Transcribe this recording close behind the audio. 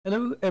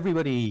Hello,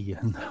 everybody,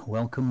 and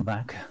welcome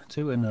back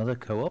to another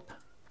co-op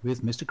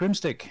with Mr.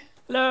 Grimstick.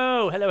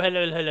 Hello, hello,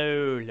 hello,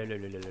 hello, hello,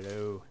 hello,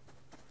 hello,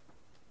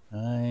 hello.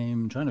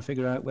 I'm trying to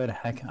figure out where the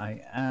heck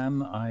I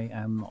am. I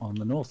am on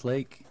the North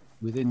Lake,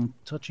 within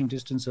touching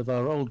distance of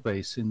our old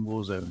base in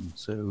Warzone.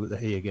 So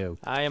there you go.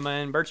 I am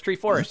in Birch Tree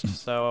Forest,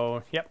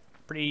 so yep,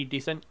 pretty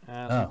decent.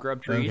 Some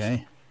grub trees,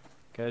 okay.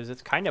 because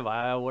it's kind of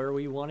where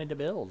we wanted to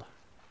build.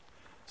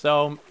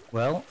 So,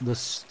 well, the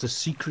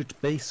secret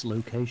base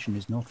location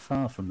is not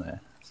far from there.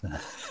 So.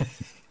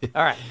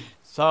 all right.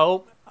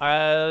 So,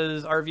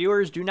 as our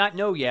viewers do not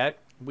know yet,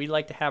 we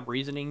like to have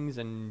reasonings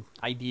and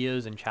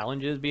ideas and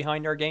challenges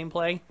behind our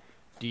gameplay.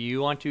 Do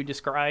you want to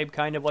describe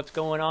kind of what's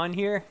going on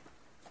here?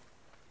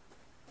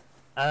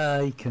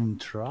 I can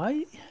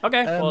try.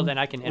 Okay, well then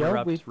I can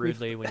interrupt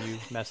rudely when you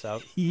mess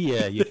up.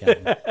 Yeah, you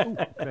can.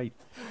 Oh, great.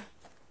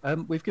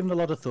 We've given a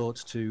lot of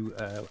thought to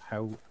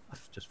how...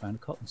 I've just found a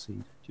cottonseed.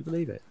 Do you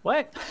believe it?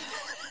 What?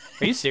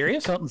 Are you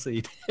serious?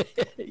 Cottonseed.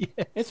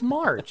 Yeah. It's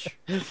March.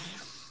 It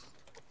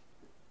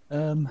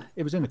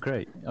was in a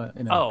crate,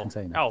 in a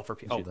container. Oh,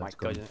 oh my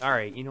goodness. All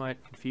right, you know what?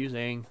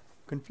 Confusing.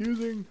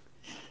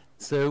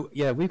 So,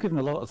 yeah, we've given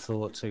a lot of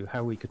thought to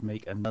how we could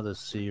make another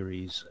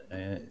series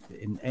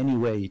in any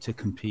way to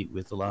compete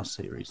with the last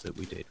series that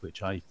we did,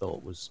 which I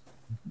thought was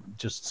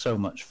just so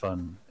much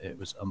fun. It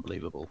was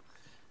unbelievable.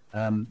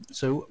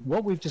 So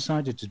what we've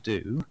decided to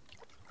do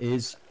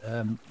is,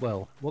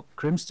 well, what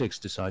Grimstick's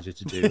decided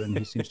to do, and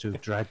he seems to have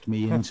dragged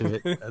me into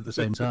it at the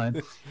same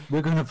time,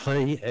 we're going to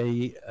play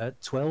a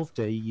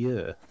 12-day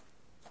year.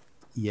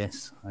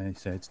 Yes, I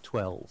said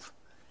 12.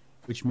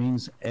 Which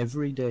means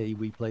every day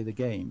we play the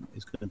game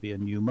is going to be a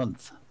new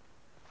month.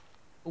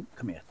 Oh,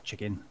 come here,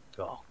 chicken.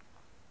 Oh.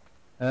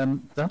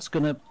 That's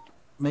going to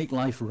make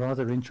life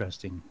rather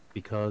interesting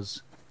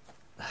because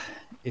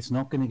it's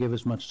not going to give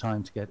us much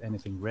time to get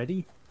anything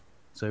ready.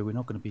 So we're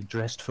not going to be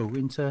dressed for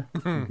winter.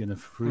 We're going to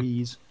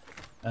freeze.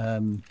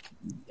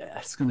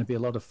 It's going to be a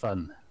lot of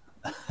fun.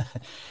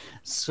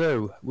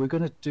 So we're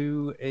going to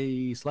do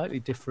a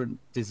slightly different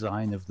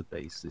design of the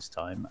base this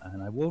time,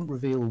 and I won't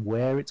reveal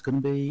where it's going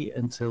to be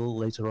until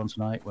later on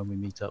tonight when we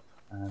meet up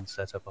and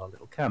set up our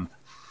little camp.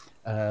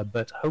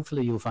 But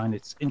hopefully you'll find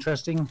it's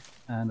interesting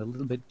and a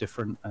little bit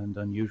different and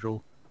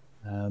unusual.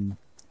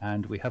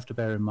 And we have to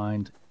bear in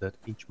mind that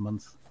each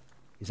month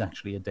is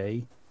actually a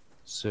day,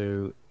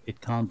 so it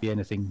can't be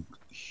anything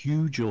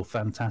huge or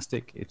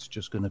fantastic. It's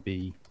just going to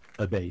be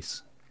a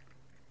base.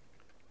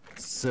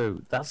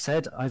 So, that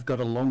said, I've got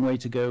a long way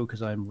to go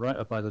because I'm right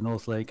up by the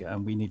North Lake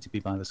and we need to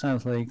be by the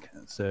South Lake.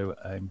 So,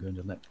 I'm going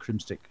to let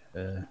Grimstick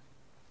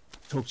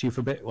talk to you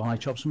for a bit while I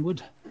chop some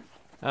wood.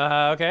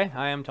 Okay,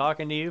 I am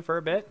talking to you for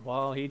a bit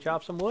while he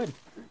chops some wood.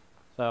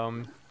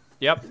 So,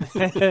 yep.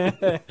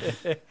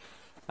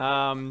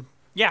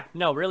 Yeah,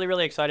 no,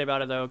 really excited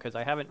about it though, because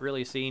I haven't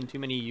really seen too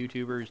many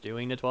YouTubers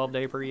doing the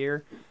 12-day per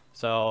year.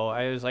 So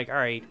I was like, all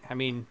right, I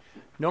mean,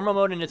 normal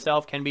mode in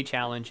itself can be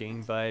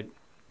challenging, but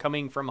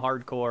coming from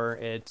hardcore,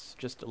 it's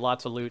just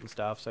lots of loot and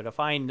stuff. So to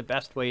find the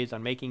best ways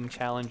on making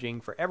challenging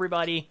for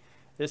everybody,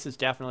 this is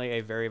definitely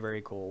a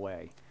very cool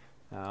way.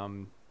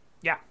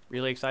 Yeah,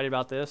 really excited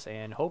about this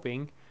and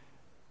hoping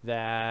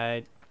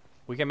that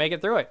we can make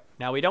it through it.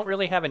 Now, we don't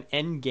really have an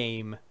end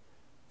game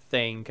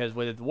thing, because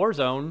with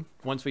Warzone,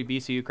 once we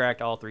BCU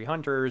cracked all 3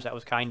 hunters, that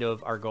was kind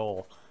of our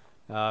goal.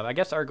 I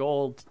guess our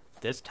goal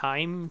this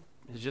time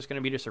is just going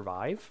to be to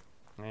survive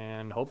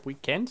and hope we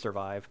can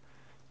survive.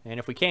 And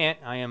if we can't,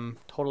 I am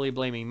totally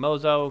blaming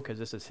Mozo, because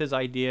this is his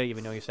idea,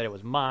 even though he said it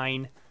was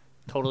mine.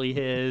 Totally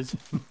his.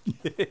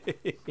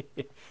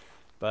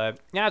 But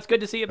yeah, it's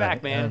good to see you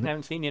back, man. I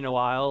haven't seen you in a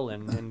while,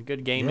 and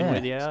good gaming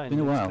with you, and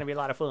it's going to be a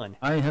lot of fun.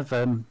 I have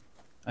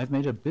I've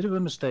made a bit of a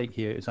mistake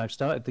here, is I've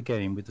started the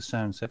game with the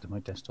sound set to my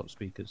desktop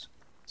speakers.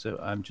 So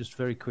I'm just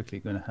very quickly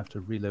going to have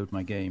to reload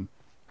my game,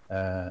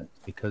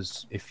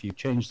 because if you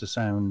change the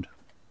sound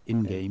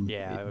in-game,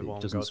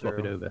 it doesn't swap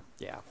it over.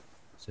 Yeah.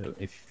 So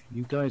if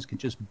you guys can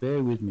just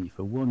bear with me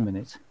for 1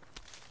 minute,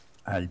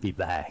 I'll be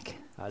back.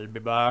 I'll be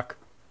back.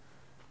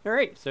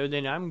 Alright, so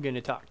then I'm going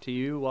to talk to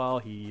you while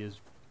he is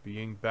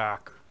being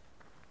back.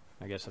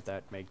 I guess if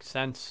that makes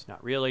sense.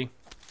 Not really.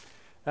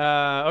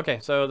 Okay,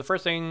 so the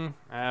first thing,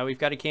 we've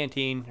got a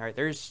canteen. Alright,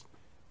 there's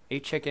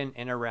a chicken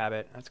and a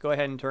rabbit. Let's go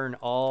ahead and turn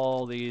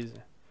all these.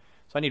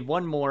 So I need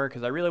one more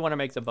because I really want to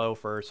make the bow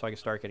first so I can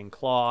start getting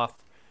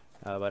cloth.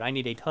 But I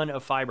need a ton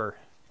of fiber.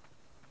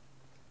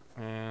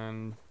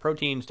 And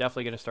protein's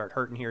definitely going to start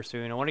hurting here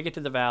soon. I want to get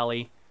to the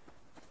valley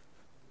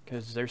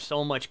because there's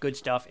so much good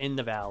stuff in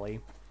the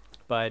valley.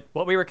 But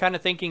what we were kind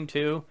of thinking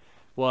too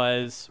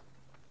was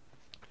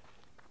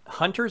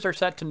hunters are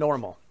set to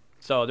normal.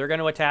 So they're going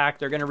to attack,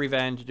 they're going to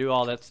revenge, do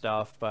all that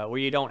stuff, but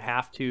we don't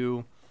have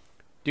to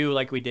do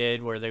like we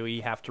did where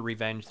we have to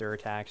revenge their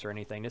attacks or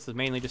anything. This is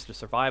mainly just a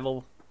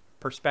survival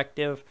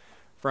perspective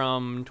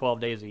from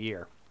 12 days a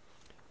year.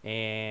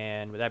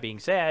 And with that being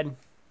said,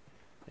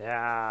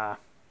 we're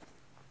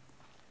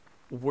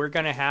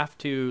going to have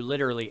to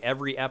literally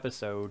every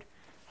episode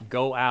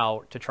go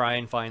out to try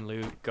and find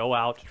loot, go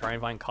out to try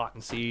and find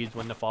cotton seeds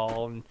when the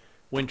fall, and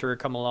winter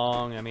come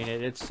along. I mean,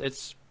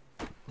 it's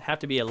have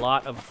to be a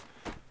lot of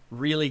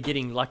really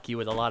getting lucky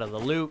with a lot of the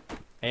loot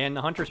and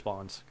the hunter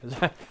spawns,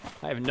 because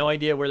I have no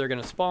idea where they're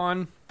going to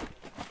spawn,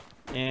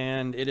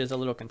 and it is a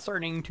little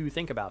concerning to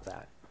think about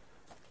that.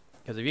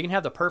 Because if you can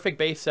have the perfect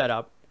base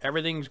setup,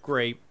 everything's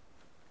great,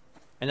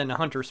 and then the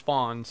hunter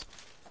spawns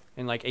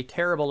in like a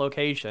terrible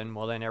location,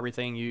 well then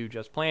everything you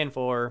just planned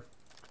for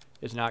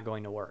is not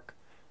going to work.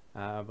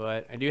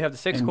 But I do have the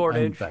 6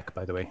 cordage. I'm back,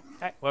 by the way.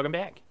 Hi, welcome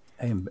back.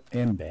 I am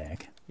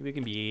back.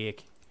 Welcome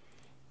back.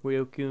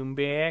 Welcome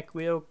back.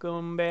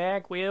 Welcome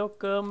back.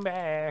 Welcome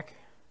back.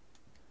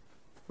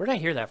 Where did I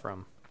hear that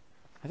from?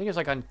 I think it's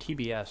like on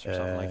TBS or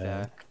something like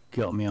that.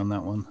 Got me on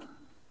that one.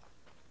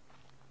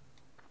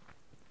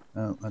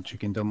 Oh, that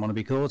chicken don't want to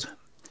be caught.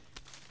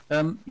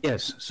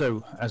 Yes,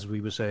 so as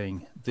we were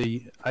saying,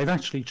 I've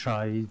actually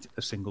tried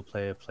a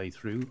single-player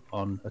playthrough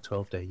on a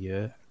 12-day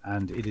year,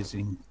 and it is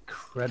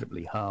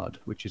incredibly hard,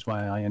 which is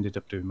why I ended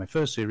up doing my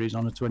first series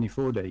on a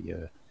 24-day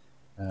year,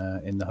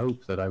 in the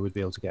hope that I would be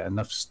able to get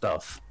enough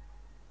stuff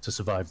to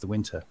survive the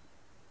winter.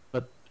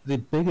 But the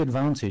big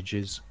advantage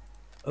is,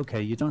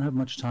 okay, you don't have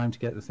much time to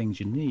get the things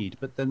you need,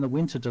 but then the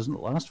winter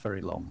doesn't last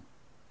very long.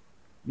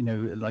 You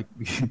know, like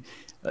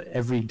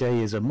every day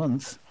is a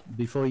month.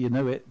 Before you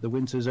know it, the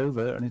winter's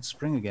over and it's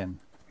spring again.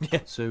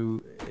 Yeah.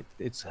 So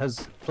it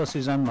has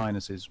pluses and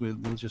minuses.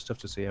 We'll just have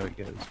to see how it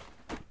goes.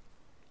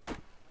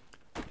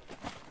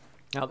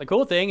 Now, the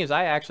cool thing is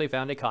I actually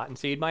found a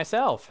cottonseed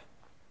myself.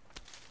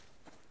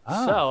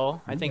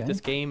 So I think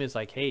this game is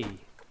like, hey,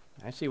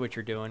 I see what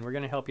you're doing. We're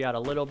going to help you out a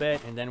little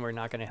bit, and then we're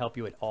not going to help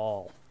you at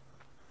all.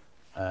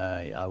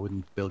 I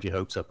wouldn't build your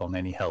hopes up on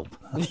any help.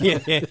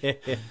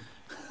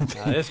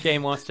 This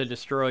game wants to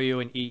destroy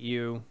you and eat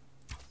you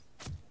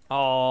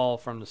all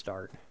from the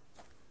start.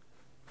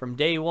 From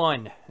day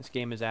one, this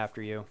game is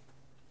after you.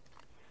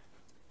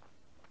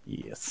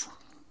 Yes.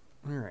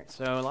 Alright,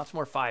 so lots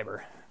more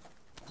fiber.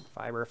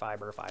 Fiber.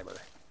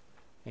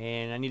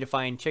 And I need to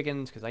find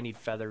chickens because I need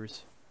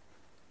feathers.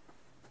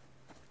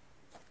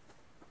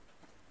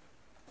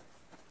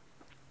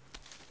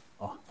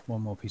 Oh,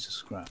 one more piece of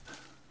scrap.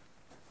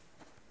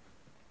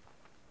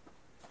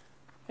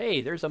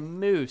 Hey, there's a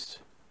moose.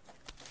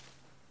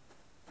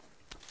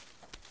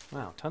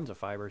 Wow, tons of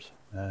fibers.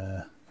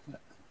 Have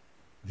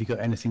you got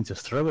anything to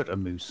throw at a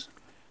moose?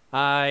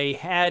 I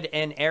had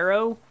an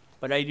arrow,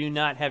 but I do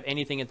not have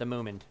anything at the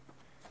moment.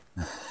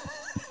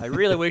 I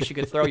really wish you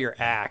could throw your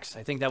axe.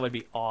 I think that would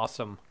be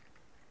awesome.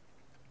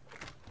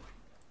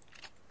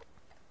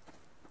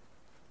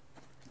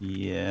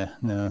 Yeah,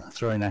 no,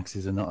 throwing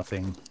axes are not a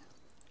thing.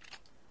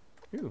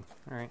 Ooh,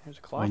 alright, there's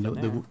a cloth I know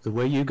in there. the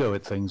way you go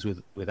at things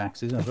with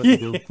axes, I've got to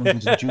build one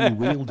to dual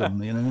wield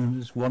them, you know,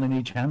 just one in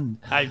each hand.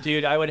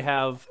 Dude, I would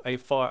have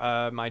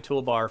my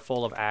toolbar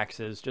full of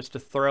axes just to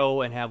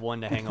throw and have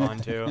one to hang on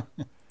to.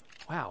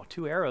 Wow,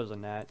 2 arrows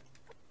in that.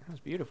 That was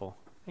beautiful.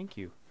 Thank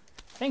you.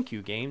 Thank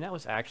you, game. That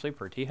was actually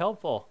pretty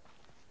helpful.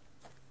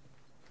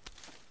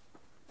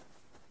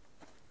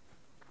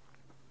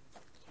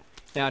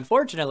 Now,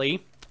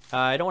 unfortunately,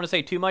 I don't want to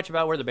say too much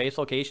about where the base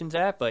location's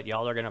at, but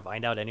y'all are going to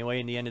find out anyway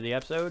in the end of the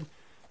episode.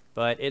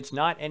 But it's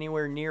not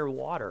anywhere near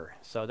water.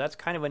 So that's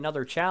kind of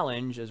another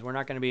challenge, is we're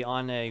not going to be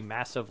on a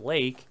massive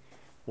lake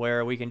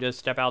where we can just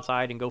step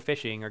outside and go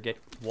fishing or get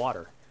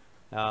water.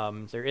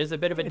 There is a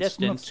bit of a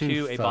distance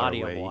to a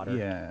body of water.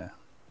 Yeah.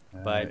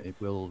 But it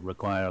will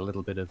require a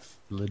little bit of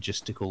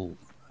logistical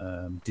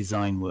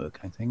design work,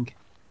 I think.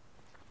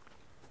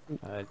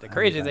 The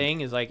crazy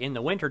thing is, like, in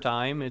the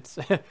wintertime, it's...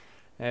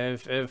 I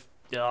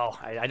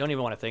don't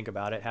even want to think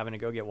about it, having to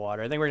go get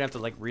water. I think we're going to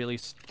have to, like, really,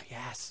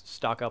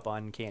 stock up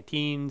on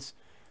canteens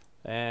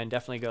and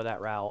definitely go that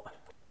route.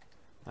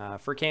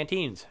 For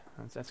canteens,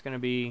 that's going to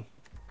be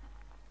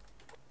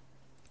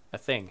a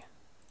thing.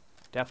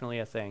 Definitely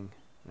a thing.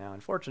 Now,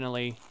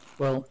 unfortunately...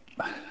 Well,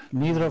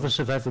 neither of us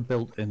have ever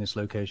built in this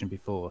location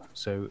before,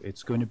 so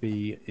it's going to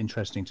be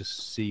interesting to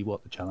see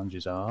what the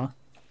challenges are.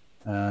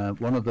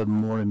 One of the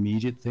more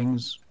immediate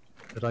things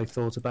that I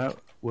thought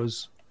about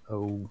was,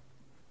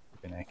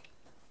 heck,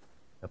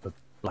 up a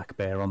black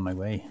bear on my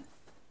way.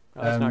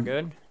 Oh, that's not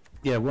good?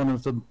 Yeah, one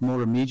of the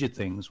more immediate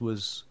things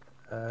was,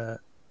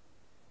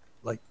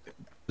 like,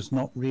 there's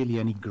not really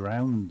any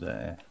ground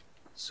there,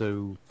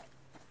 so...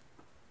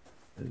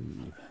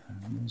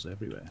 animals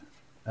everywhere.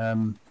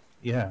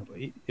 Yeah,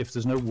 if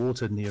there's no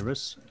water near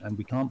us and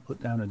we can't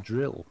put down a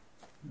drill,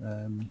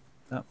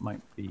 that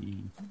might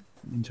be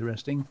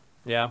interesting.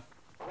 Yeah.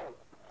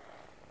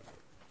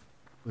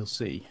 We'll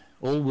see.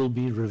 All will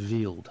be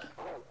revealed.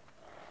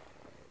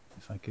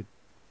 If I could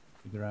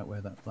figure out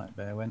where that black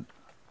bear went.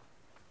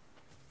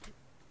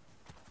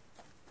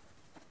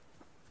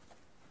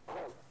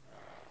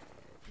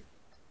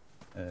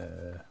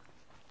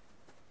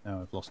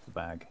 Now I've lost the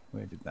bag.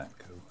 Where did that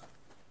go?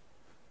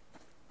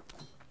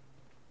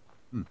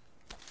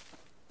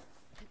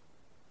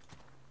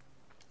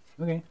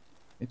 Okay,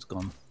 it's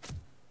gone.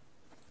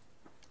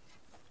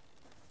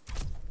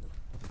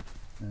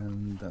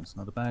 And that's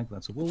not a bag,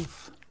 that's a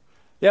wolf.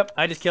 Yep,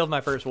 I just killed my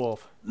first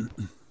wolf.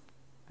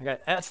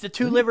 That's the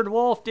two-livered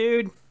wolf,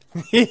 dude.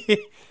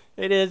 It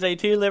is a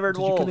two-livered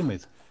wolf. What did you kill him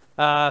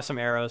with? Some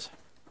arrows.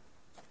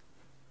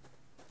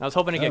 I was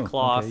hoping to get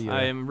cloth. Okay, yeah.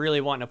 I'm really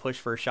wanting to push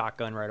for a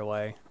shotgun right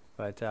away,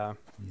 but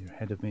You're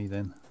ahead of me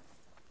then.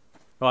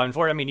 well,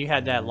 unfortunately, I mean, you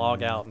had that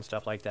log out and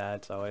stuff like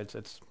that, so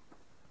it's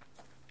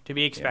to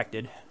be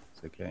expected. Yeah,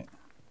 it's okay.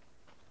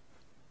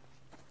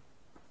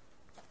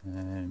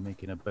 And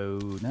making a bow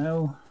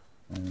now,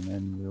 and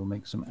then we'll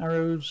make some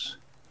arrows.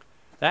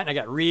 That, and I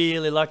got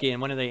really lucky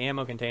in one of the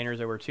ammo containers.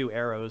 There were 2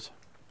 arrows.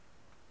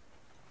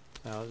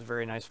 That was a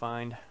very nice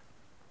find.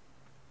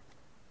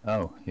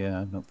 Oh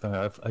yeah,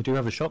 I do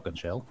have a shotgun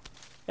shell.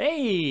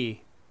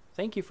 Hey,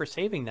 thank you for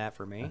saving that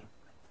for me.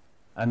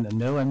 And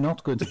no, I'm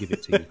not going to give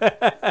it to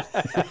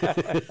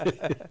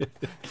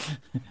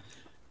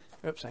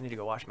you. Oops, I need to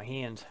go wash my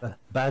hands.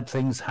 Bad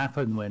things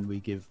happen when we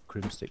give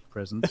Crimstick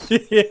presents. I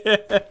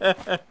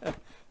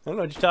don't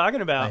know what you're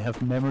talking about. I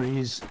have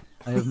memories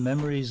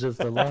of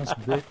the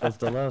last bit of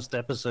the last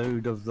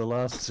episode of the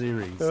last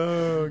series.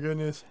 Oh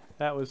goodness,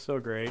 that was so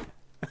great.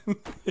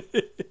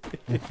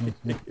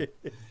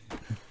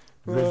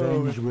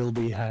 Revenge will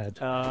be had.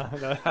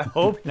 No, I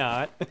hope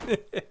not.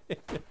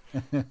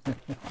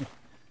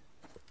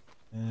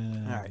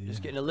 Alright,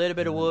 just getting a little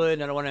bit of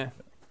wood. I don't want to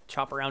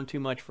chop around too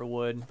much for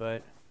wood,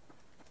 but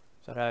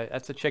so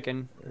that's the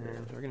chicken.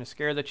 And we're going to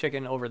scare the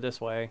chicken over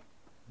this way.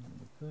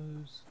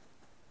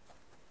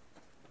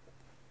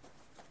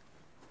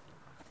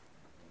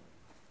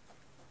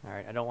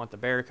 Alright, I don't want the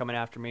bear coming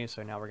after me,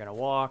 so now we're going to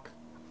walk.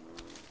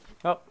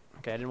 Oh,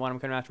 okay, I didn't want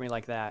him coming after me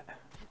like that.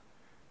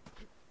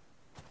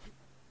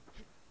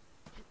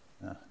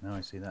 Now I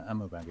see that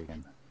ammo bag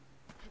again.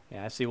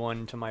 Yeah, I see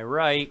one to my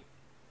right.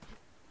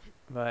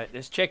 But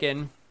this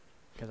chicken,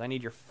 because I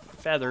need your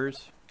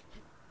feathers.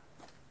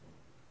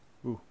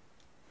 Ooh.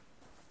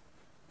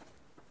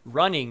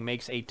 Running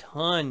makes a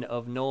ton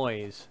of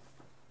noise.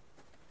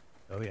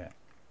 Oh yeah.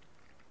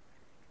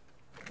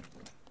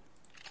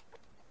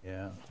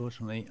 Yeah,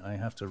 unfortunately I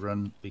have to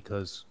run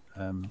because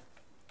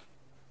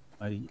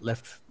my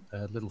left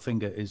little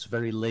finger is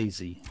very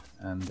lazy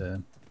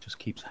and just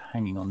keeps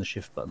hanging on the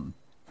shift button.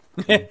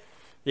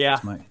 Yeah.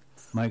 That's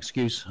my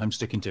excuse. I'm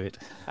sticking to it.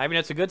 I mean,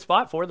 it's a good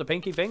spot for the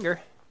pinky finger.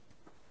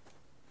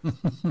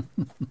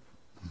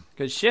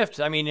 Because shift,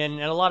 I mean, in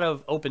a lot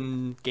of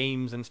open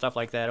games and stuff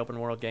like that, open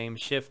world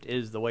games, shift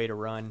is the way to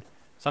run.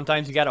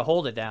 Sometimes you got to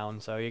hold it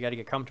down, so you got to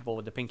get comfortable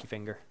with the pinky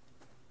finger.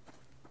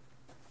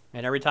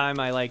 And every time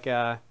I like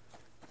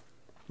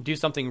do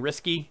something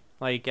risky,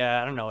 like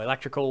I don't know,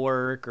 electrical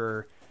work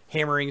or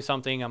hammering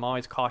something, I'm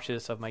always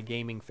cautious of my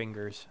gaming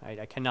fingers.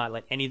 I cannot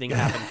let anything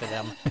happen to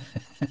them.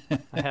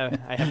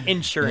 I have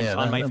insurance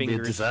on my fingers.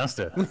 Be a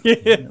disaster.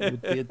 That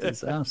would be a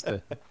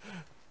disaster.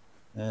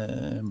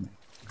 A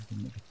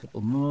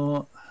couple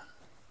more.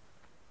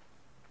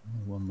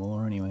 One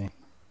more anyway.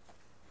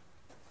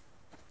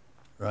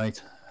 Right.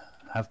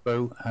 Have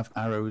bow, have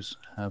arrows,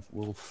 have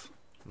wolf.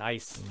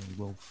 Nice.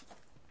 Wolf.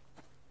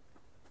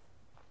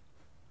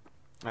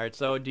 Alright,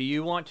 so do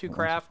you want to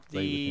craft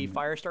the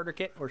fire starter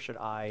kit, or should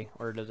I?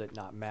 Or does it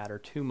not matter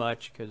too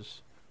much?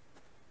 Because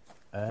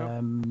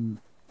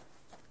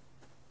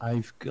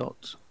I've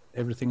got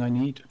everything I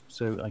need,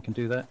 so I can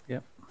do that,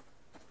 yep.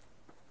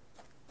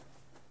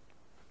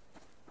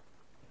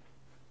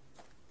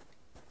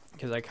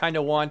 Because I kind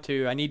of want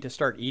to, I need to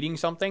start eating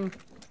something,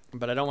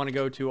 but I don't want to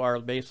go to our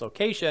base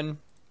location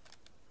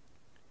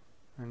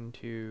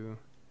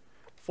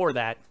for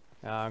that,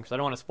 because I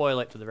don't want to spoil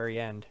it to the very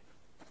end.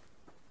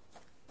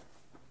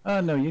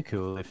 No, you're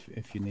cool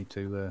if you need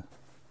to.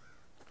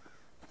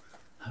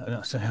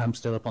 So I'm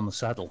still up on the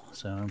saddle,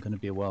 so I'm going to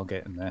be a while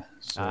getting there.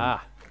 So.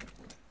 Ah.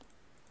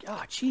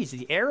 Oh, jeez,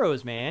 the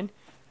arrows, man.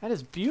 That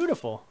is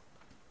beautiful.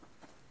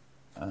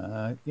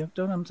 You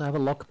don't have to have a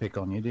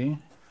lockpick on you, do you?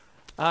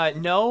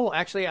 No,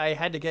 actually, I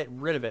had to get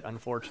rid of it,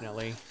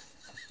 unfortunately.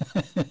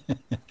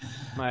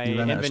 My you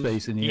ran out of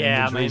space in your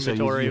inventory, my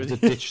inventory. So you had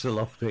to ditch the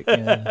lockpick.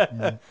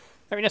 Yeah.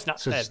 I mean, it's not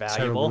that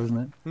valuable. Terrible,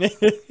 isn't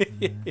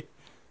it?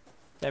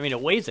 I mean,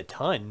 it weighs a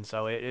ton,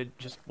 so it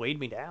just weighed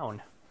me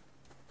down.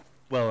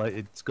 Well,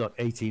 it's got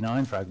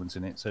 89 fragments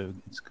in it, so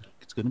it's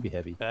going to be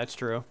heavy. That's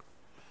true.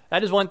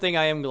 That is one thing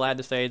I am glad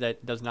to say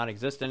that does not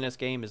exist in this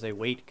game, is a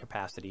weight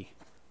capacity.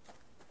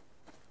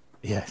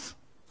 Yes.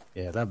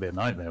 Yeah, that'd be a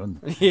nightmare,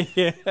 wouldn't it?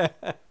 Yeah.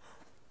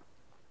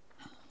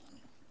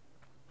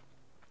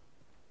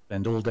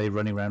 Spend all day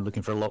running around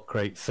looking for a lock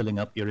crate, filling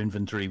up your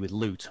inventory with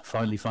loot.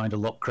 Finally find a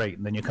lock crate,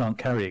 and then you can't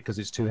carry it because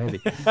it's too heavy.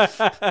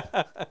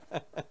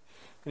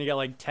 And you got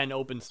like 10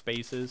 open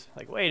spaces.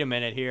 Like, wait a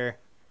minute here.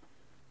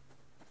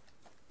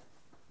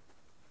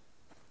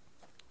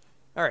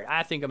 Alright,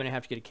 I think I'm going to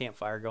have to get a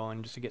campfire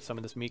going just to get some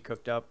of this meat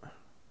cooked up.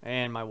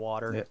 And my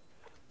water. Yep.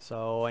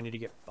 So I need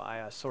to buy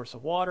a source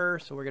of water,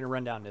 so we're going to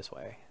run down this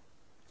way.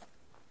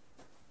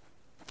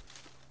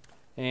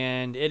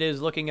 And it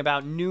is looking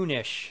about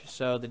noonish,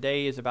 so the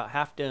day is about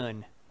half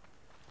done.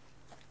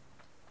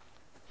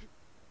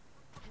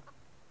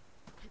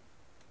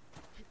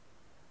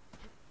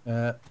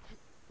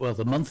 Well,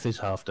 the month is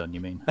half done,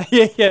 you mean?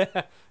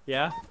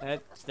 Yeah,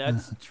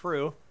 that's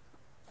true.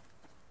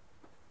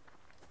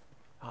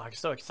 Oh, I'm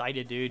so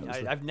excited, dude.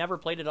 I've never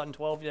played it on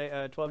 12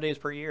 days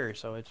per year,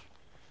 so it's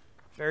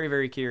very,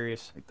 very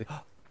curious. Like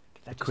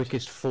the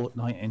quickest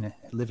fortnight in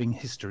living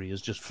history has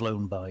just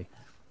flown by.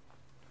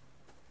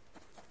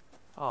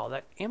 Oh,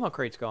 that ammo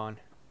crate's gone.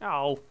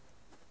 Oh.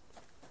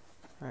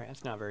 Alright,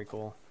 that's not very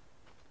cool.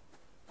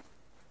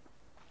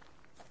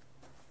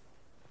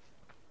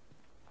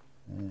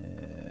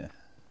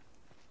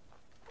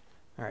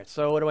 Alright,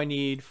 so what do I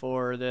need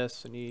for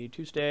this? I need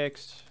 2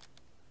 sticks,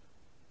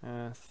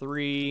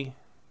 3,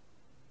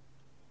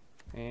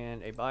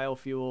 and a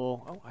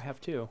biofuel. Oh, I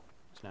have 2.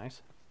 That's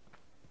nice.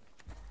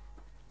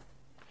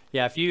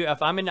 Yeah,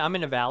 if I'm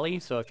in a valley,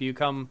 so if you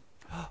come,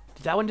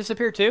 did that one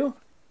disappear too?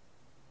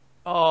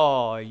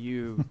 Oh,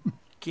 you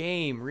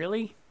game,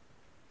 really?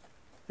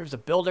 There's a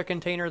builder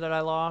container that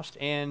I lost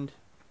and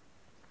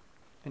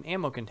an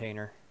ammo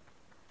container.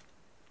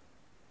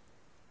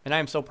 And I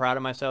am so proud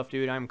of myself,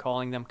 dude. I'm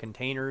calling them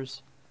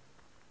containers.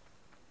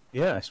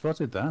 Yeah, I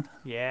spotted that.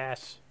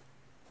 Yes.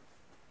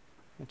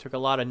 It took a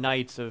lot of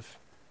nights of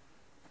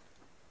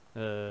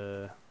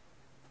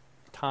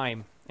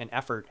time and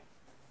effort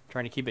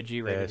trying to keep it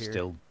G-rated here. They're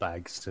still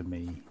bags to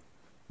me.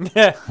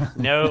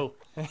 No.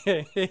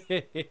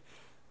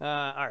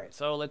 Alright,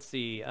 so let's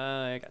see.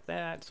 I got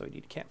that, so I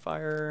need a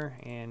campfire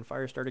and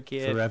fire starter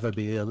kit. Forever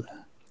be a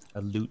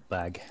loot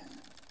bag,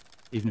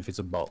 even if it's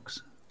a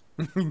box.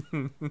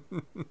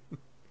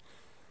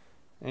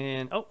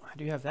 And, oh, I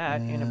do have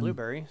that and a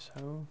blueberry,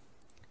 so...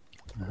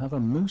 I have a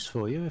moose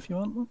for you if you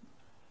want one.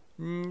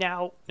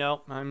 No,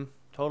 I'm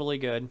totally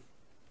good.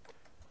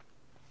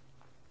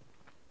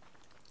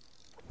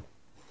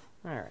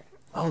 Alright.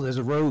 Oh, there's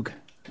a rogue.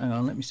 Hang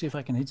on, let me see if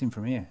I can hit him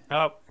from here.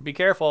 Oh, be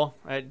careful.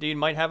 That dude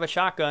might have a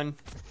shotgun.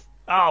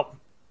 Oh!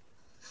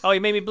 Oh, he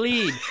made me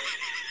bleed!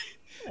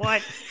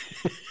 What?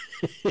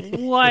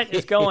 What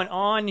is going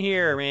on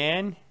here,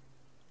 man?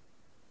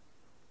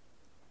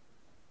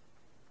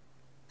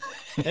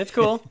 It's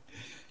cool.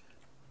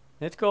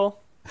 It's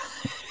cool.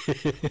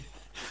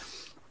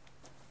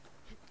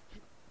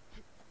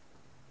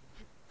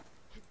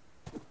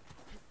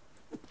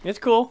 It's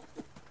cool.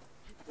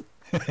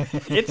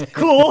 It's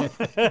cool.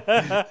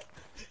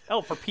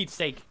 Oh, for Pete's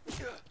sake.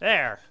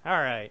 There. All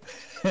right.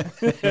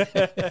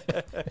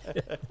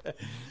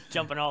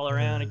 Jumping all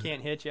around. I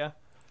can't hit you. All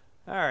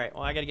right.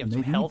 Well, I got to get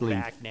some health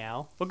back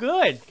now. Well,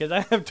 good, because I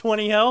have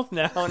 20 health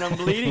now, and I'm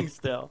bleeding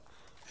still.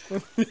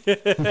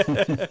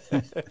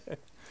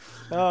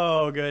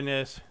 Oh,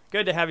 goodness.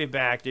 Good to have you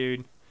back,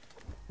 dude.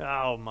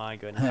 Oh, my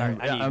goodness. All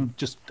right,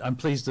 I'm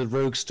pleased the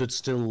rogue stood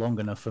still long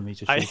enough for me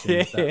to shoot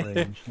him at that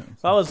range.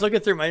 Well, I was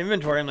looking through my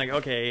inventory. I'm like,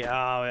 okay,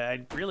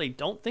 I really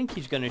don't think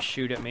he's going to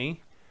shoot at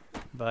me.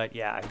 But,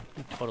 yeah,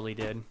 he totally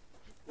did.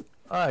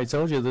 I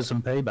told you there's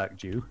some payback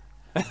due.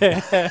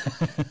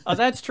 Oh,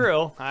 that's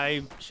true.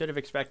 I should have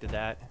expected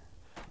that.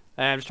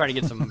 I'm just trying to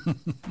get some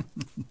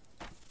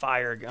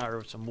fire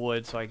or some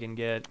wood so I can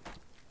get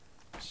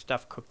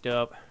stuff cooked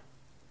up.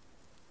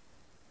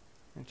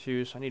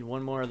 So I need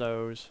one more of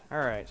those.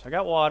 Alright, so I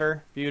got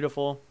water.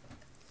 Beautiful.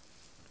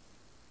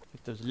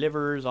 Get those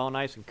livers all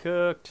nice and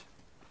cooked.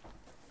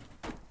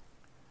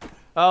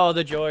 Oh,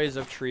 the joys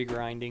of tree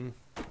grinding.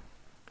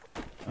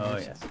 Oh,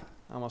 yes.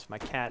 Almost my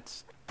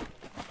cat's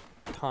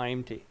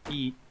time to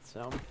eat,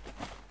 so...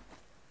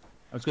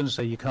 I was going to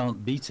say you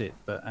can't beat it,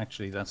 but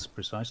actually that's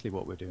precisely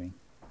what we're doing.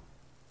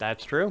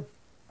 That's true.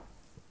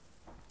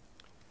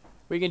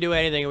 We can do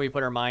anything if we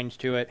put our minds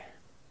to it.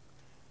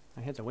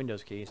 I hit the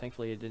Windows key.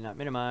 Thankfully, it did not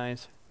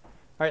minimize.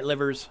 All right,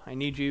 livers. I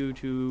need you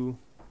to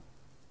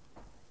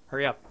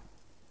hurry up.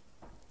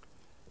 All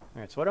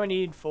right, so what do I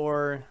need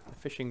for the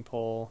fishing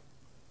pole?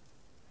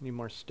 I need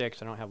more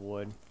sticks. I don't have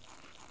wood.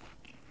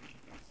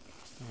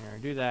 Here,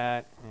 do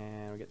that,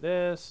 and we get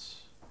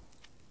this.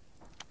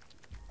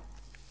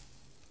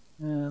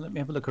 Let me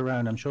have a look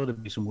around. I'm sure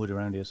there'll be some wood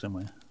around here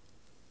somewhere.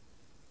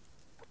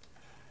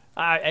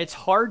 It's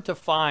hard to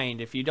find.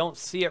 If you don't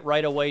see it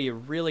right away, you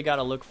really got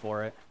to look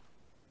for it.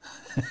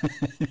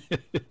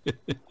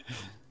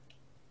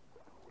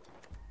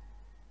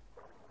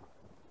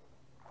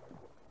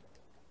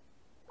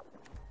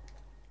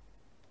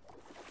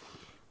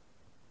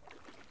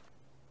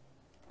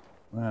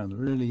 Wow, there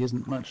really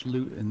isn't much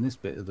loot in this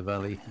bit of the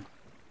valley.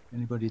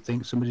 Anybody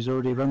think somebody's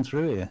already run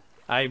through here?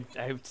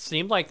 It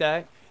seemed like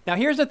that. Now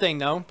here's the thing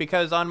though,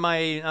 because on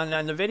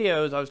the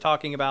videos I was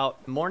talking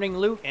about morning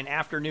loot and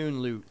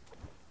afternoon loot.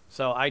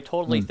 So I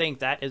totally think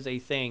that is a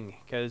thing,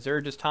 because there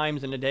are just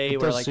times in the day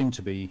where, like, it does seem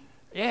to be.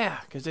 Yeah,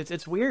 because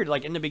it's weird.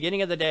 Like in the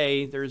beginning of the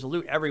day, there's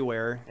loot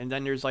everywhere, and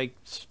then there's like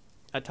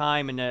a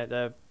time in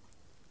the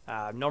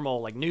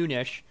normal like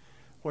noonish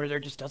where there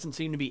just doesn't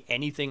seem to be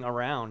anything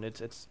around.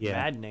 It's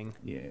maddening.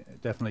 Yeah,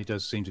 it definitely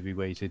does seem to be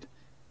weighted.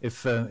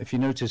 If you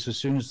notice, as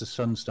soon as the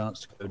sun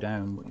starts to go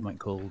down, what you might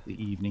call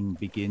the evening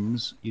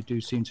begins, you do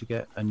seem to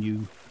get a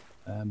new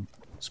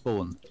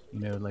spawn. You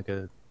know, like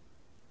a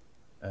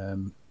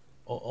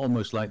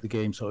almost like the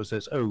game sort of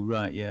says, "Oh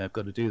right, yeah, I've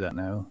got to do that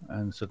now,"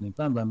 and suddenly,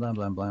 blam blam blam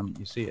blam blam,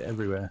 you see it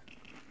everywhere.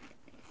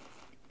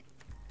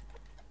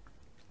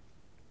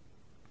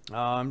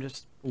 I'm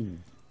just Ooh,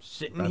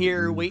 sitting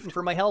here moved. waiting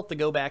for my health to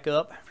go back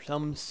up for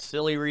some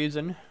silly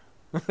reason.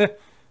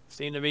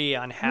 Seem to be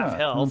on half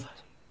health.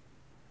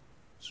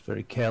 It's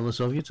very careless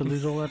of you to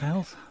lose all that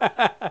health.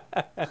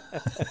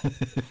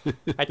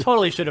 I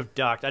totally should have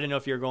ducked. I didn't know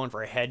if you were going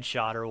for a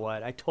headshot or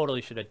what. I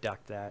totally should have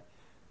ducked that.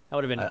 That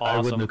would have been awesome. I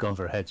wouldn't have gone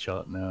for a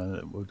headshot.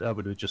 No, that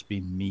would have just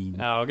been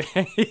mean. Oh,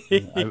 okay.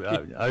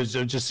 I was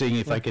just seeing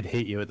if I could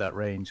hit you at that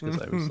range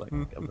because I was like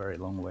a very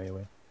long way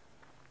away.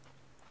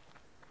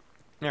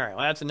 All right,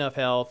 well, that's enough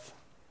health.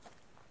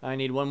 I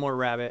need one more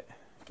rabbit.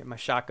 Get my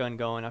shotgun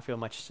going. I feel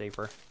much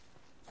safer.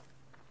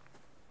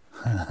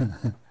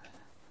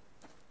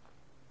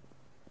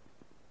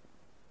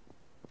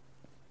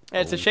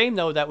 It's a shame,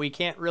 though, that we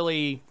can't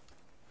really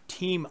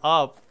team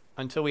up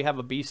until we have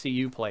a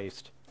BCU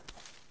placed.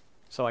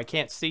 So I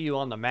can't see you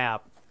on the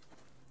map.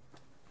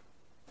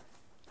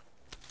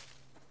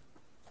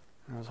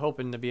 I was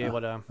hoping to be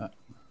able to...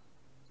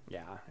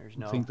 yeah, there's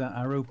no... I think that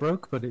arrow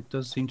broke, but it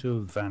does seem to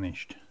have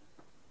vanished.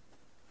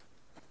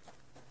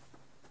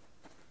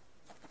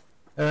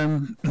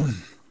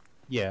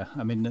 Yeah,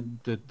 I mean,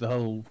 the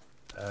whole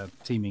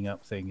teaming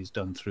up thing is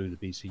done through the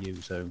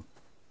BCU, so...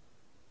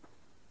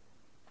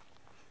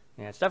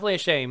 Yeah, it's definitely a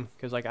shame,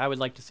 because like I would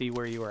like to see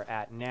where you are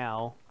at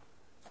now.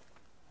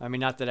 I mean,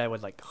 not that I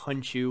would like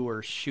hunt you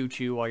or shoot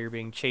you while you're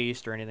being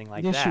chased or anything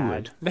like that. Yes, you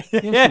would.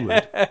 Yes, you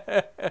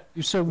would.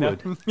 You so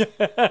would.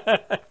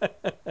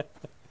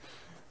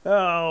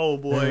 Oh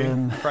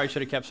boy, probably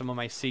should have kept some of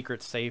my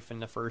secrets safe in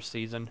the first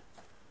season.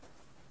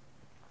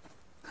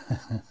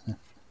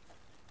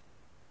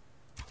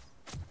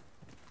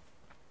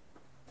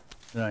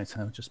 Right,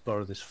 I'll just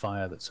borrow this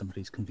fire that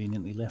somebody's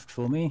conveniently left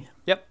for me.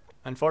 Yep.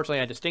 Unfortunately,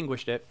 I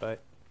distinguished it,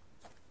 but...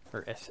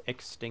 Or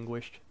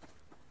extinguished.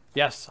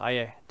 Yes,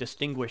 I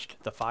distinguished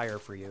the fire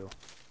for you.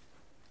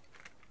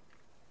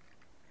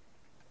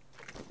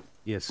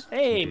 Yes.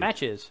 Hey,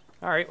 matches.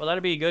 Alright, well that'll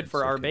be good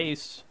for our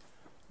base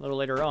a little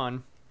later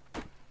on.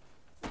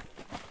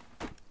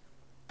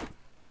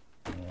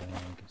 Get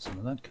some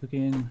of that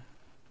cooking.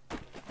 Get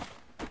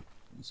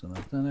some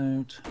of that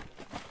out.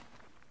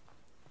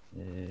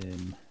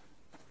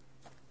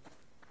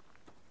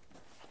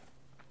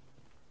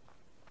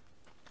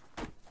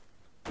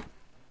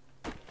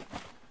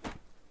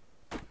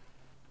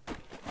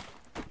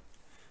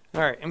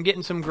 Alright, I'm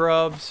getting some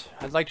grubs.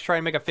 I'd like to try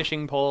and make a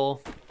fishing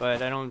pole, but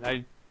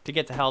to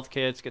get the health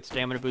kits, get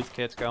stamina boost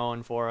kits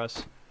going for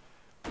us.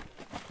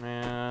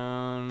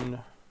 And...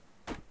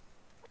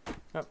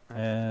 oh.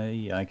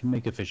 Yeah, I can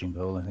make a fishing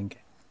pole, I think.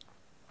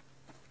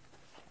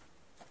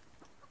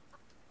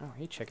 Oh,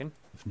 hey chicken.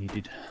 If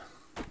needed.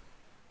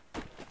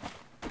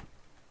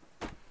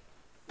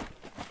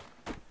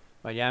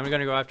 But yeah, I'm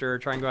gonna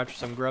try and go after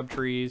some grub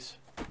trees.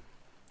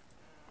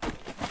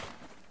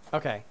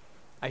 Okay.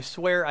 I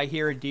swear I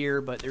hear a deer,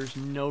 but there's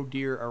no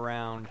deer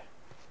around.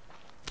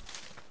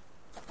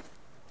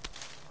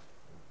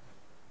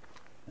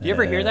 Do you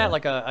ever hear that?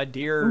 Like a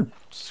deer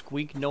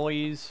squeak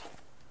noise?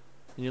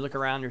 And you look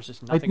around, there's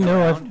just nothing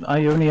around?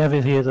 I only ever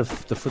hear the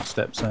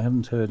footsteps. I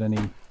haven't heard any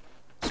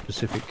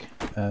specific...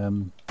 I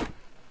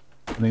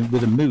mean,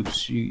 with a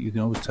moose, you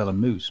can always tell a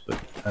moose, but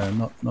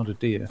not a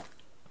deer.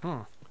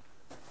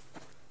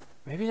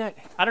 Maybe that...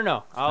 I don't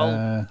know.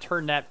 I'll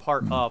turn that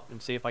part up and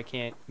see if I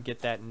can't get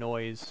that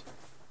noise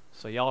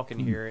so y'all can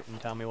hear it and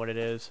tell me what it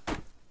is.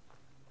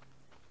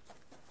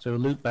 So a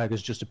loot bag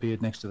has just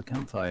appeared next to the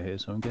campfire here,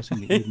 so I'm guessing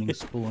the evening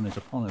spawn is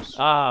upon us.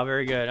 Ah,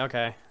 very good.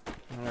 Okay.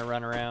 I'm going to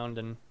run around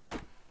and...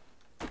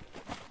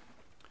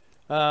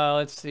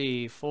 let's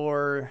see.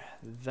 For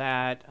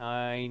that,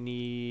 I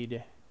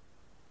need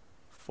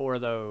 4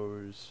 of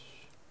those.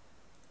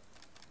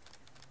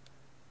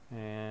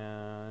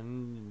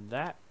 And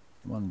that.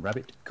 Come on,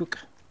 rabbit. Cook.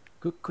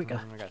 Cook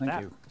quicker. I got Thank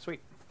that. you.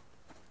 Sweet.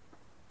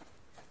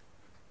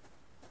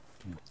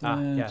 That,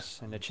 yes.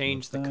 And to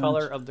change the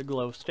color of the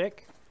glow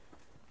stick.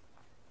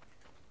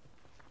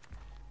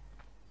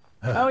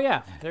 Oh,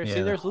 yeah. There, yeah,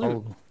 see, there's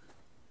loot.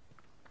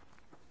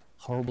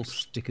 Horrible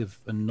stick of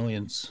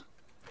annoyance.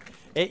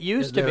 It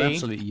used to be. They're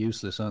absolutely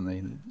useless, aren't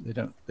they?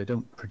 They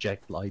don't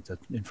project light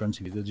in front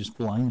of you. They just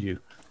blind you.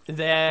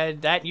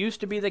 That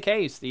used to be the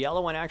case. The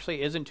yellow one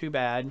actually isn't too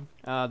bad.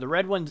 The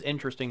red one's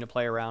interesting to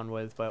play around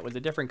with, but with the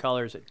different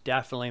colors, it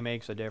definitely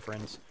makes a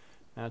difference.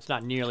 It's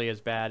not nearly as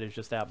bad as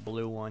just that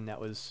blue one that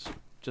was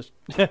just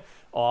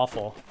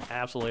awful.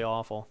 Absolutely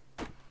awful.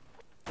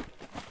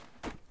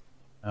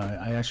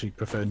 I actually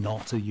prefer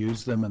not to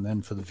use them, and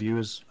then for the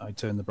viewers, I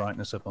turn the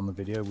brightness up on the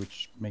video,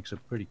 which makes a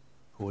pretty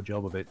poor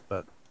job of it,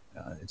 but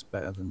it's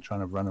better than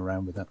trying to run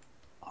around with that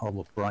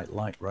horrible bright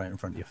light right in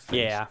front of your face.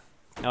 Yeah.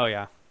 Oh,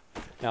 yeah.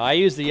 Now, I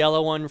use the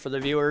yellow one for the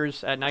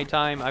viewers at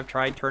nighttime. I've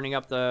tried turning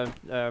up the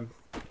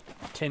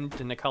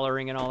tint and the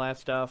coloring and all that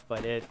stuff,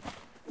 but it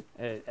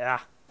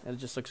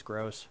just looks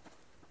gross.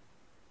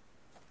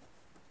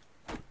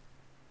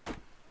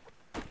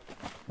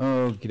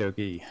 Okie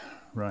dokie.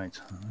 Right,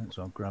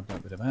 so I'll grab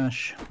that bit of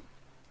ash.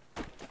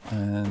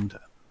 And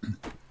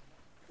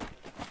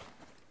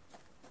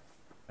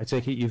I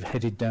take it you've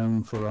headed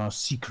down for our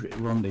secret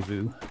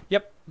rendezvous.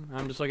 Yep,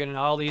 I'm just looking at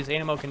all these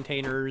ammo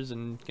containers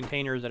and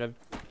containers that have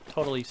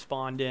totally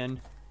spawned in.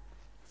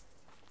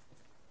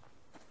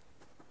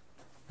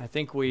 I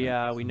think we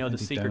know the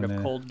secret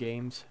of cold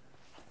games.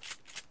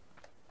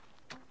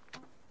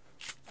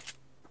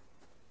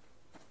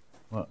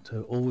 What,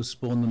 to always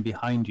spawn them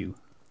behind you?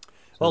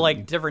 So well,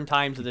 like different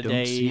times of the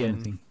day. See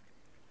anything.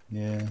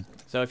 Yeah.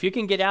 So if you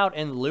can get out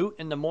and loot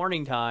in the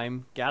morning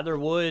time, gather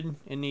wood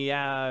in the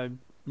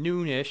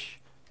noonish,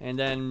 and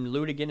then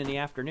loot again in the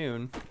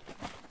afternoon,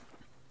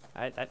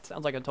 that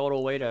sounds like a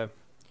total way to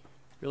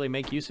really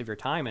make use of your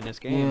time in this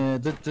game.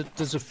 Yeah,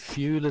 there's a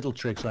few little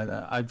tricks like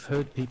that. I've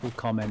heard people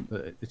comment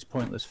that it's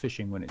pointless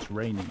fishing when it's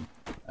raining,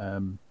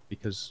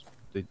 because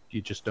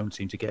you just don't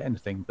seem to get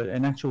anything. But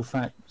in actual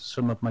fact,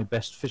 some of my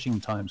best fishing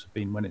times have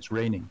been when it's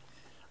raining.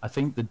 I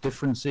think the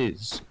difference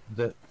is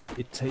that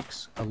it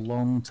takes a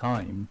long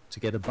time to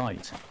get a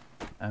bite,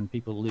 and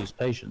people lose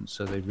patience,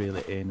 so they reel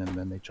it in, and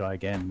then they try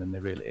again, and then they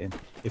reel it in.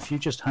 If you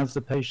just have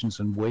the patience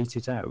and wait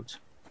it out,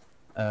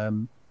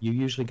 you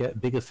usually get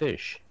bigger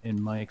fish,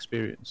 in my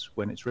experience,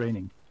 when it's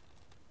raining.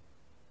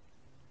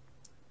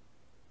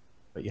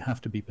 But you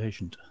have to be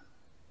patient.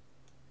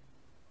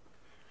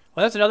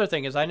 Well, that's another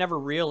thing, is I never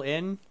reel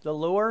in the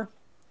lure.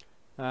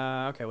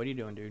 Okay, what are you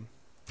doing, dude?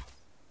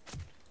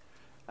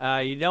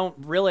 You don't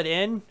reel it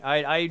in.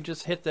 I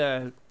just hit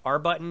the R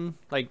button,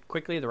 like,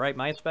 quickly, the right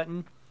mouse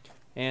button.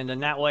 And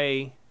then that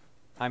way,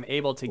 I'm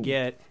able to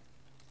get...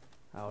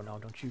 Oh, no,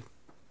 don't you...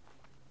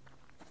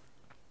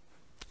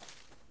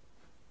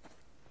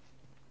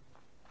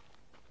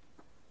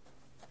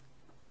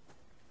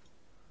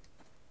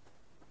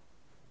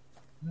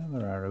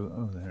 Another arrow.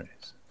 Oh, there it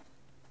is.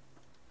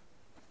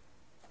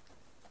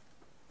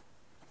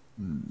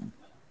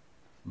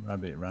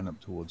 Rabbit ran up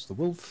towards the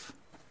wolf.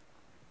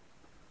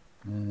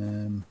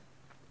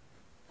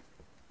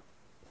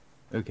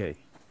 Okay.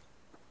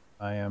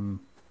 I am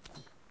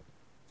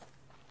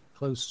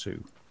close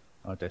to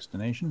our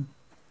destination,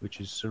 which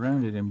is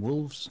surrounded in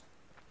wolves.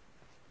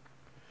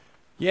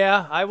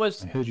 Yeah, I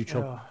heard you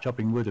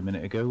chopping wood a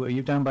minute ago. Are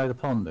you down by the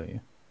pond, are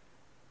you?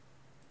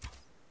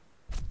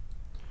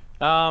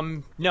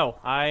 No,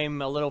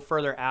 I'm a little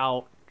further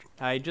out.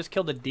 I just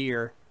killed a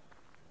deer.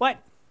 What?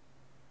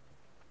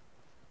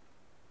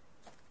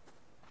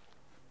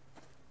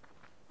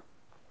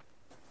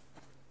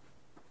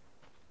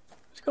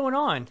 What's going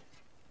on?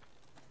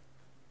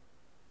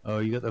 Oh,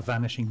 you got the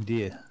vanishing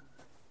deer.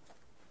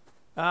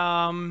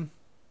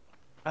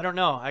 I don't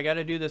know. I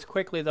gotta do this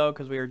quickly, though,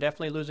 because we are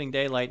definitely losing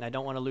daylight, and I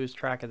don't want to lose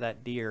track of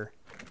that deer.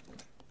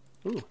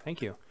 Ooh,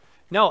 thank you.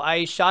 No,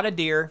 I shot a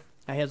deer.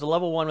 He has a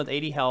level 1 with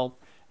 80 health.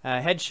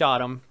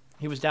 Headshot him.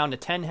 He was down to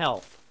 10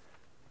 health.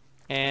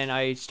 And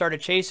I started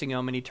chasing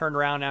him, and he turned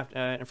around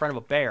in front of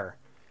a bear.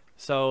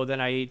 So then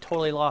I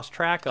totally lost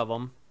track of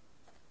him.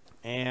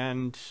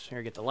 And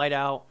here, get the light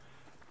out.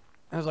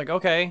 I was like,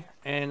 okay.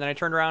 And then I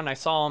turned around, and I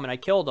saw him, and I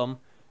killed him.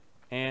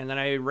 And then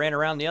I ran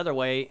around the other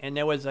way, and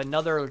there was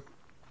another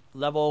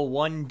level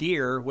 1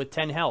 deer with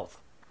 10 health.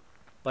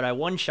 But I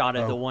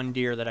one-shotted the one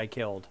deer that I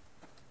killed.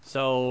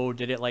 So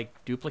did it,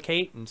 like,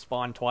 duplicate and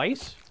spawn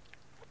twice?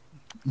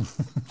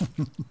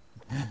 Who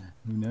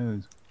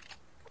knows?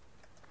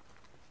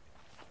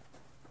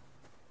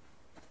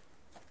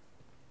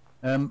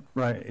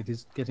 Right, it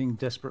is getting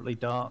desperately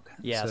dark.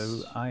 Yes.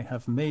 So I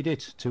have made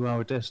it to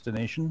our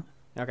destination.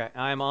 Okay,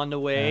 I'm on the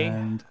way.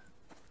 And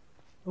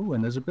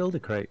and there's a builder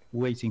crate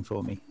waiting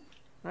for me.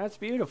 That's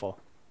beautiful.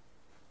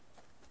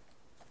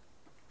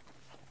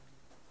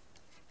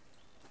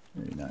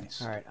 Very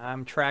nice. All right,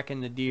 I'm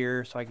tracking the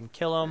deer so I can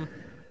kill him.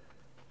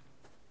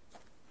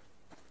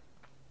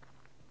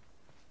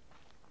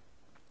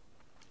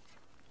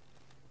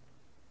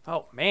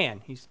 Oh,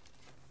 man, he's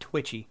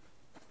twitchy.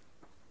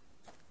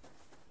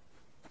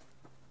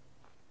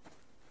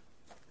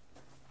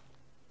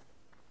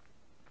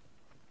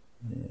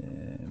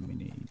 We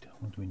need,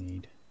 what do we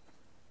need?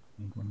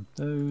 Need one of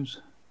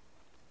those.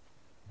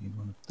 Need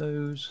one of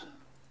those.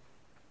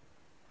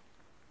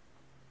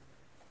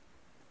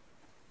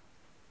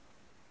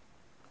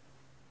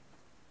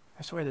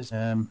 I swear this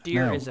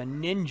deer now, is a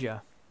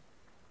ninja.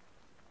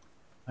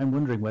 I'm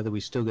wondering whether we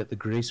still get the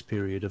grace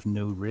period of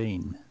no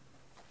rain.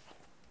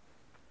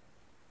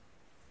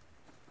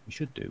 We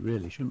should do,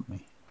 really, shouldn't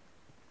we?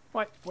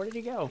 What? Where did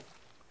he go?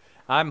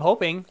 I'm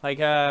hoping, like,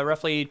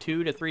 roughly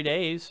 2 to 3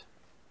 days.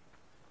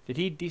 Did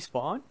he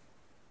despawn?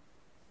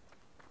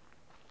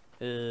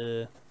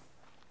 Alright,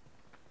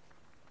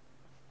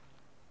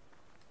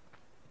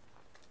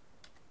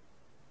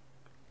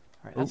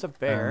 that's a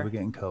bear. We're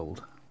getting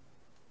cold.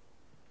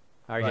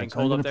 Are you getting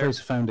cold I'm up there? going to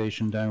place a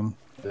foundation down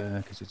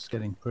because it's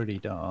getting pretty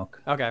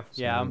dark. Okay,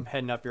 So yeah, I'm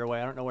heading up your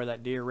way. I don't know where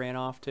that deer ran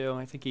off to.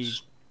 I think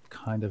he's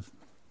kind of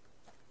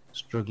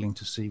struggling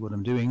to see what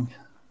I'm doing.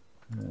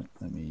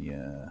 Let me...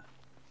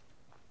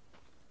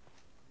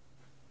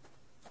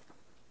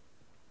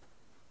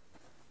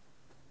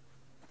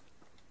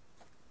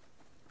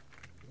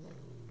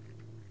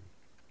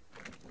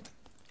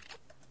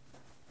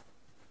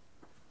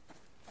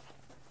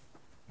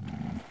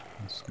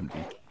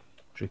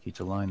 tricky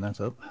to line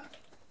that up.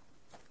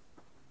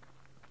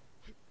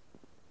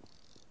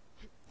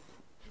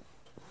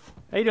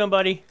 How you doing,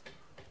 buddy?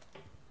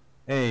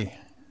 Hey,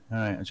 all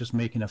right. I'm just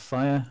making a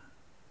fire.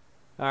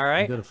 All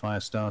right. I've got a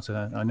fire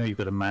starter. I know you've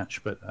got a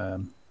match, but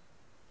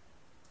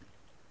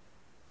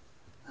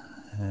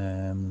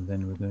then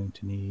we're going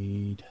to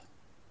need.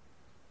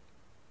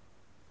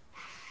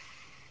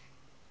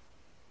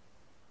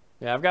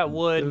 Yeah, I've got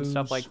wood and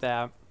stuff like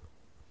that.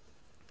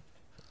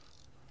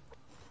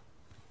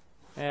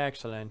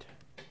 Excellent.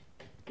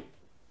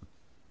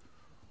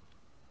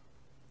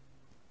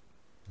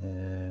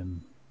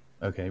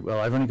 Okay, well,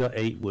 I've only got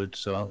 8 wood,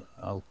 so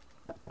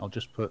I'll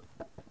just put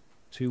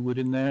 2 wood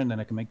in there, and then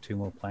I can make 2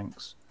 more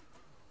planks.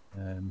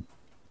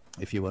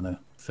 If you want to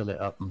fill it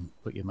up and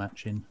put your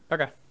match in.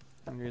 Okay,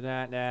 I'll do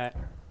that.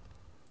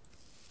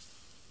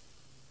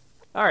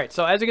 All right,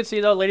 so as you can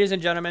see, though, ladies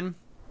and gentlemen,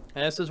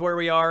 this is where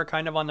we are,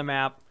 kind of on the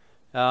map.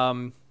 How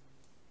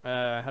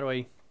do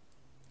I?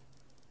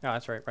 Oh,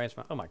 that's right. Right.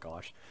 Oh my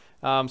gosh.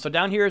 So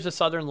down here is the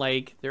southern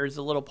lake. There's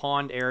a little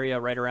pond area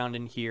right around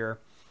in here.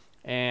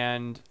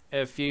 And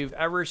if you've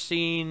ever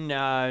seen,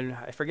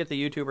 I forget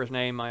the YouTuber's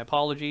name. My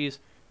apologies.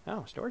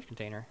 Oh, storage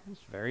container.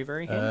 That's very,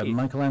 very handy.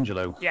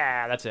 Michelangelo.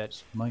 Yeah, that's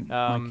it.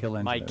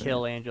 Michelangelo.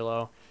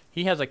 Michelangelo.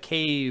 He has a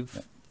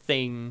cave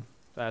thing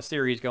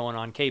series going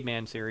on,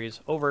 caveman series,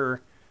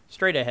 over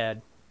straight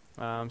ahead.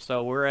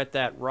 So we're at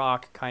that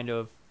rock kind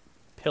of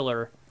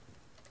pillar,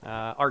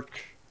 arc.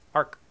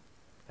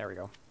 There we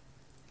go.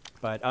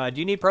 But do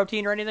you need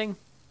protein or anything?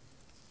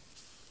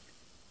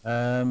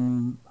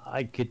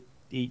 I could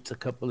eat a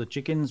couple of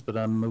chickens, but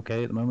I'm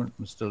okay at the moment.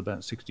 I'm still about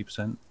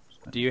 60%.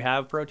 Do you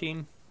have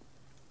protein?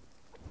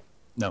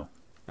 No.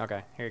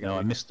 Okay, here you go. No,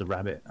 I missed the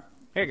rabbit.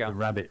 Here you go. The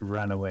rabbit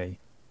ran away.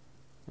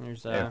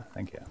 There's Yeah,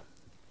 thank you.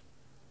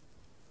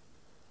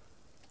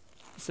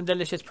 some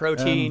delicious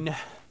protein.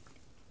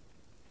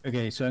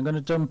 Okay, so I'm going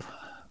to dump.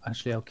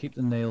 Actually, I'll keep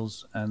the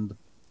nails and the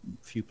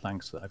few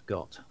planks that I've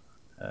got.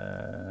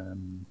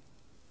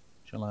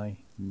 Shall I?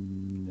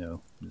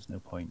 No, there's no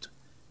point.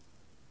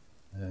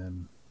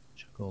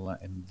 Chuck all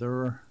that in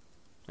there.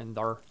 And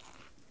there.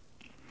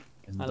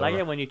 In I there. like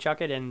it when you chuck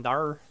it in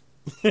there.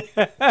 In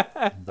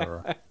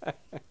there.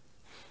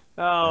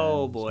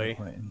 Oh There's boy.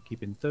 no point in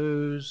keeping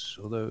those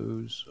or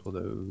those or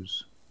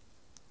those.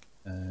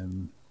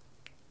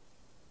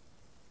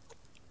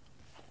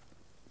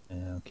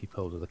 Yeah, I'll keep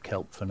hold of the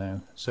kelp for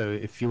now. So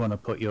if you want to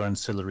put your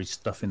ancillary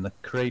stuff in the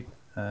crate,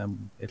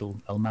 it'll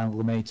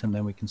amalgamate, and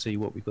then we can see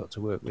what we've got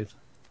to work with.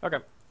 Okay.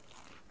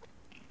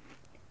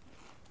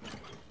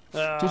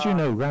 Did you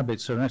know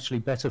rabbits are actually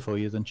better for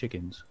you than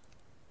chickens?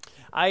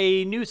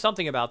 I knew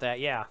something about that,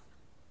 yeah.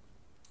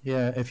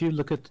 Yeah, if you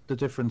look at the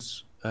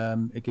difference,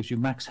 it gives you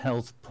max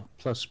health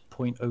plus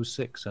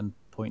 0.06 and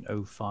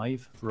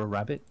 0.05 for a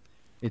rabbit.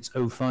 It's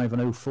 0.5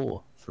 and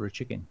 0.4 for a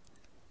chicken.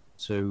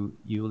 So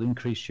you'll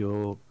increase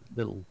your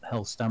little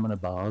health stamina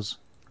bars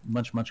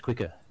much, much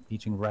quicker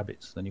eating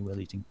rabbits than you will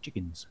eating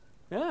chickens.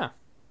 Yeah.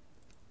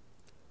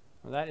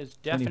 Well, that is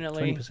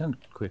definitely... 20%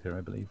 quicker,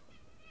 I believe.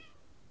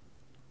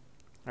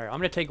 Alright, I'm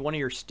going to take one of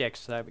your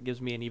sticks. So that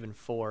gives me an even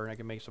 4, and I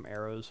can make some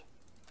arrows.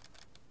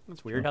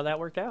 That's weird how that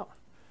worked out.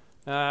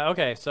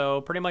 Okay,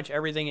 so pretty much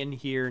everything in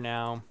here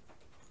now.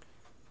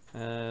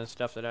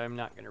 Stuff that I'm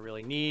not going to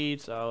really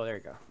need, so there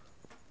you go.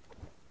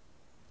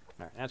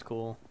 Alright, that's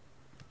cool.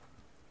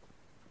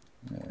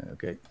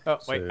 Okay. Oh,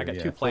 wait, so, I got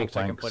yeah, 2 planks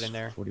 4 I can put in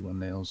there. 41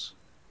 nails.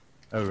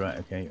 Oh, right,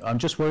 okay. I'm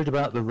just worried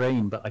about the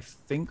rain, but I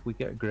think we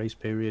get a grace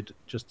period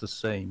just the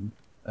same.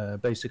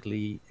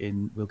 Basically,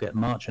 we'll get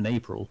March and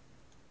April,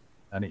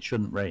 and it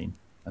shouldn't rain.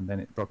 And then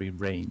it probably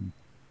rain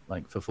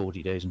like for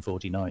 40 days and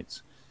 40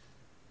 nights.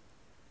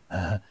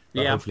 But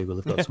Yeah. hopefully we'll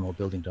have got some more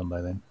building done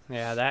by then.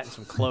 Yeah, that and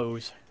some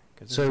clothes,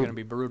 because this is going to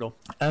be brutal.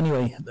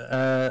 Anyway,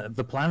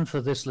 the plan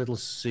for this little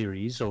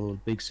series, or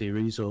big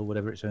series, or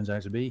whatever it turns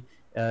out to be,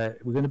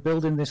 we're going to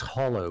build in this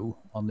hollow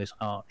on this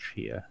arch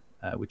here,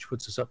 which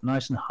puts us up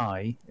nice and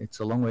high. It's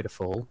a long way to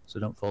fall, so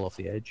don't fall off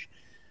the edge.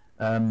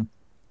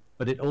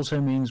 But it also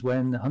means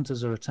when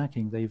hunters are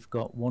attacking, they've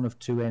got one of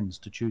 2 ends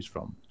to choose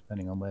from,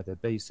 depending on where their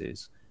base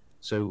is.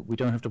 So we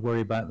don't have to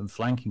worry about them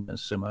flanking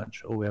us so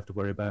much. All we have to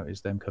worry about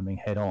is them coming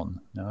head on.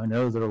 Now, I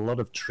know there are a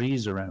lot of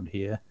trees around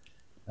here,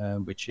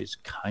 which is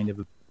kind of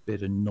a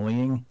bit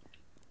annoying,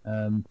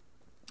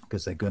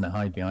 because they're going to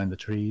hide behind the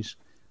trees.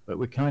 But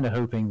we're kind of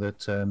hoping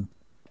that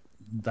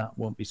that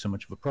won't be so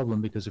much of a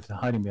problem, because if they're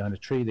hiding behind a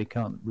tree, they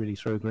can't really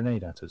throw a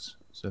grenade at us.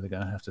 So they're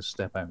going to have to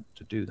step out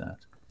to do that.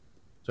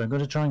 So I'm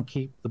going to try and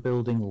keep the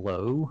building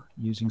low,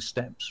 using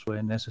steps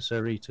where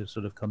necessary to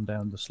sort of come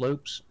down the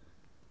slopes.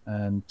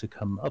 And to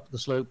come up the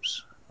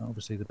slopes,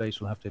 obviously the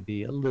base will have to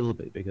be a little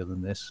bit bigger than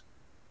this,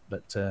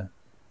 but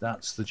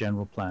that's the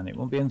general plan. It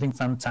won't be anything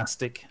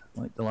fantastic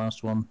like the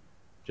last one,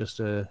 just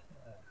a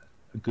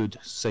good,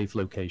 safe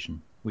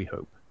location, we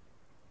hope.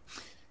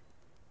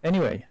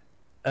 Anyway,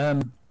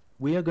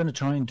 we are going to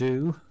try and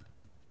do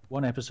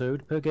 1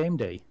 episode per game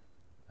day,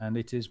 and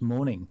it is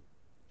morning.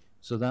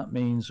 So that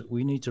means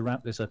we need to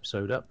wrap this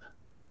episode up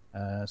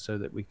so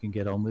that we can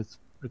get on with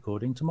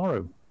recording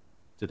tomorrow,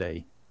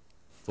 today,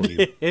 for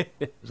you.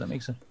 Does that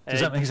make sense?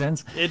 Does that make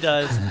sense? It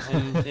does,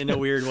 in a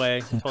weird way.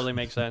 It totally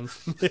makes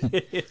sense.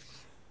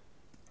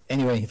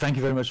 Anyway, thank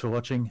you very much for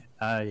watching.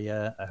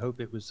 I hope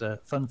it was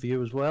fun for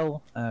you as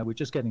well. We're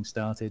just getting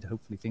started.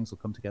 Hopefully things will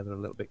come together a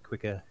little bit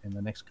quicker in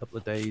the next couple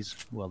of days.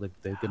 Well,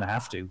 they're going to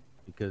have to,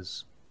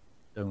 because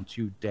don't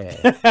you dare.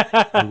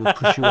 I will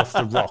push you off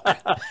the rock.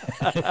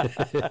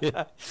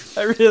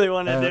 I really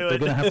want to do it. They're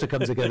going to have to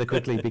come together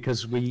quickly,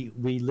 because we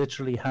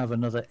literally have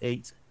another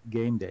 8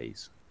 game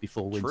days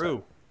before winter.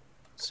 True.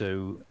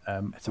 So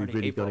we've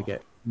really April. got to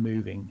get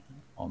moving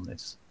on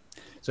this.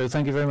 So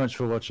thank you very much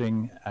for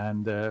watching,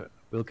 and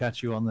we'll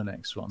catch you on the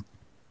next one.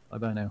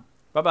 Bye-bye now.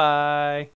 Bye-bye.